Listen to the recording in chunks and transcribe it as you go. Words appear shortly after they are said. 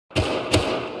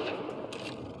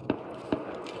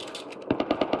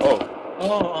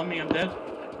Oh, on me, I'm dead.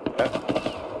 Okay.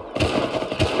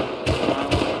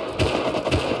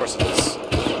 Of course it is.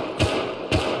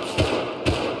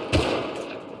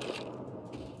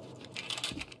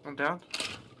 I'm down.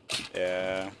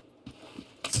 Yeah.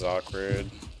 This is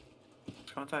awkward.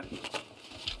 Let's go inside.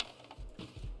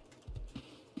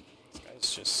 This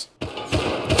guy's just...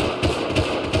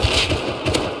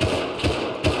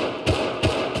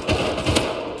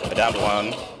 I downed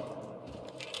one.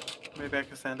 Maybe I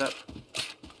can stand up.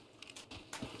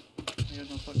 I got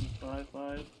no fucking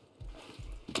 5-5.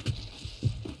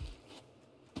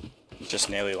 Just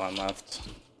nearly one left.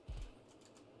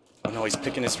 Oh no, he's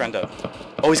picking his friend up.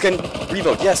 Oh, he's getting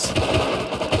revoked, yes!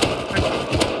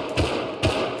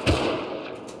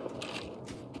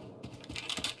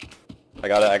 I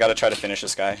gotta try to finish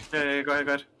this guy. Yeah, go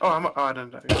ahead. Oh, I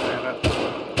didn't die.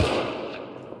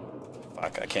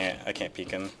 Fuck, I can't peek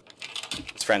him.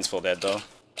 His friend's full dead though.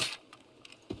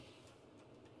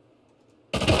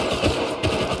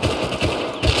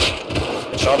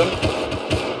 Headshot him.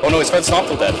 Oh no, his friend's not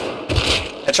full dead.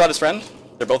 Headshot his friend.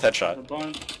 They're both headshot.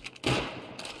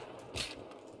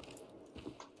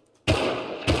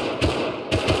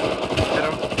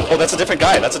 Oh, that's a different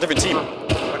guy. That's a different team.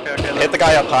 Okay. I hit the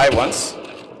guy up high once.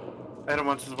 I hit him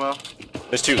once as well.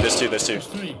 There's two. There's 3.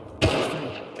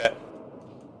 Okay.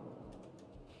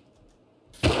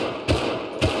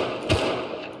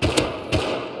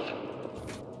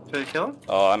 Did you kill him?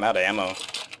 Oh, I'm out of ammo.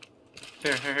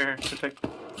 Here. Take.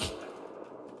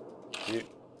 You...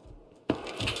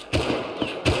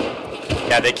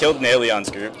 Yeah, they killed Naeleon's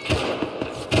group.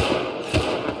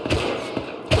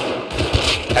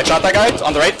 I shot that guy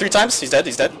on the right 3 times. He's dead.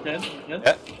 Dead.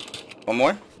 Yeah. One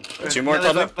more. 2 more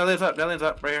probably. Nelly's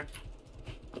up, right here.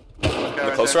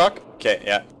 The close rock? Okay,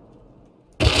 yeah.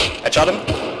 I shot him.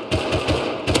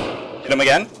 Hit him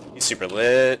again. He's super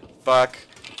lit. Fuck.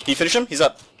 Can you finish him? He's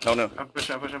up. No. I'm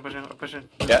pushing.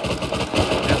 Yeah.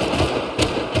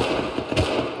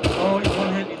 Oh, he's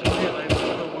one hit. I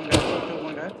killed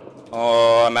one guy.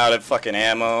 Oh, I'm out of fucking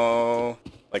ammo.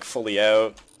 Like, fully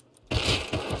out.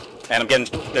 And I'm getting...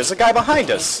 There's a guy behind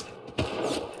us.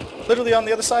 Literally on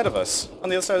the other side of us. On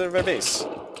the other side of our base.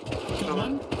 Kill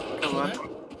one.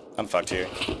 I'm fucked here.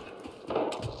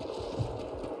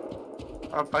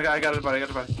 I got it, buddy.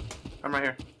 I'm right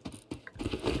here.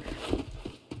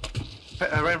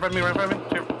 Right in front of me.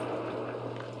 Here.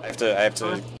 I have to...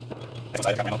 I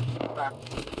got ammo.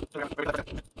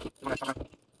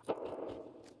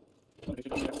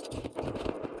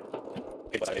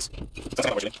 People at base. That's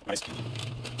not what nice.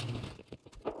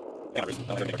 Hang on, Bruce. I'm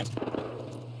gonna make it.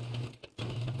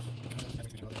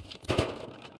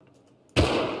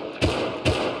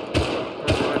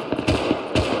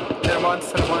 Hit him once.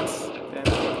 Damn it.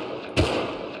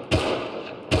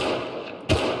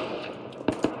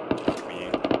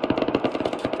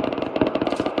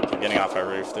 I'm getting off our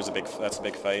roof. That's a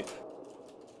big fight.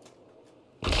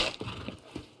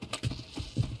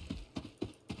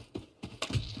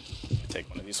 Take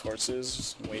one of these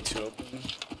horses. Way too open.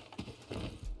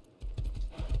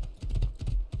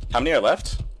 How many are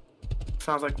left?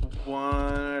 Sounds like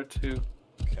 1 or 2.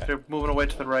 Okay. They're moving away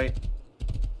to the right.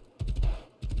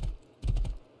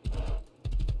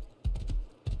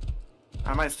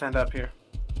 I might stand up here.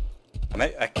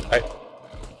 There's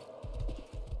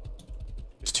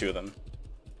 2 of them.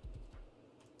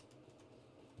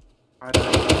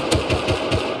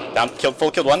 Down, killed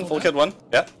one.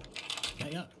 Yeah.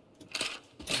 Yeah.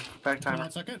 Back timer.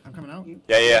 1 second. I'm coming out.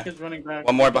 Yeah. He's running back.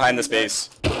 One more behind this base.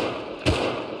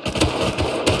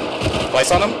 Twice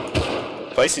on him.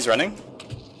 Twice, he's running.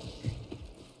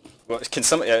 Well, can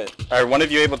some... are one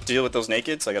of you able to deal with those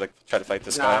nakeds? I gotta try to fight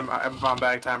this guy. I'm on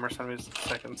bag timer, so I'm using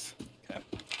seconds. Okay.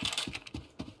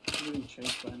 I'm getting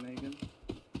chased by Megan.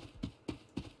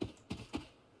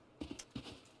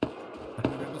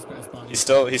 He's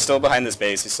still behind this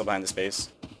base.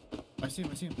 I see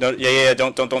him. No, yeah.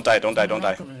 Don't die. Don't die.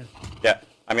 Over here. Yeah.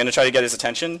 I'm gonna try to get his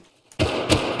attention.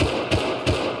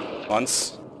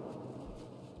 Once.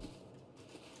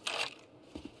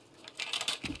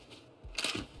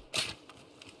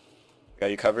 Got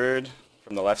you covered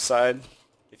from the left side.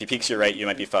 If he peeks your right, you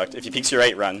might be fucked. If he peeks your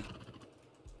right, run.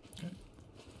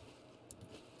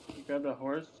 You grabbed a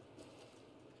horse.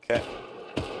 Okay.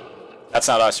 That's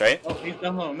not us, right? Oh, he's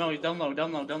down low. No, he's down low.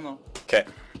 Okay.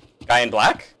 Guy in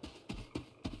black?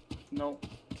 No.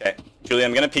 Okay. Julie,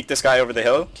 I'm gonna peek this guy over the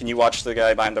hill. Can you watch the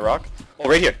guy behind the rock? Oh,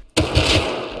 right here.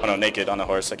 Oh no, naked on a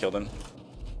horse. I killed him.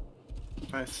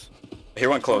 Nice. I hear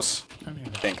one close. I'm here.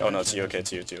 I think. Oh no, it's you. Okay,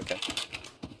 it's you. Okay.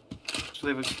 Just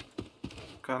leave a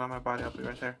gun on my body. I'll be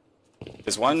right there.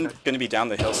 There's one gonna be down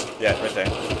the hills. Yeah, right there.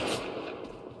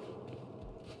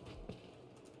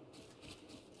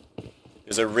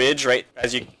 There's a ridge right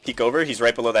as you peek over. He's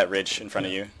right below that ridge in front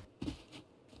of you.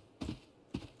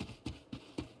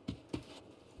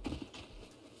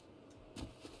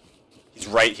 He's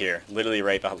right here, literally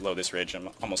right below this ridge. I'm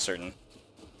almost certain.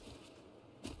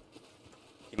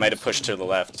 He might have pushed to the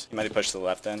left. He might have pushed to the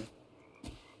left then.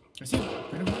 I see him.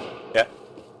 Right over there. Yeah.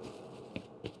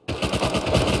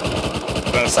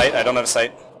 I don't have sight. I don't have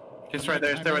sight. He's right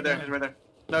there. He's right there. He's right there.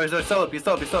 No, he's still up. He's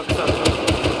still up. He's still up. He's still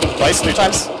up. Twice, 3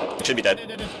 times. It should be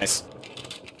dead. Nice.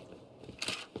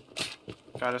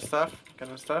 Got his stuff. Got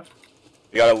his stuff.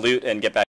 We gotta loot and get back.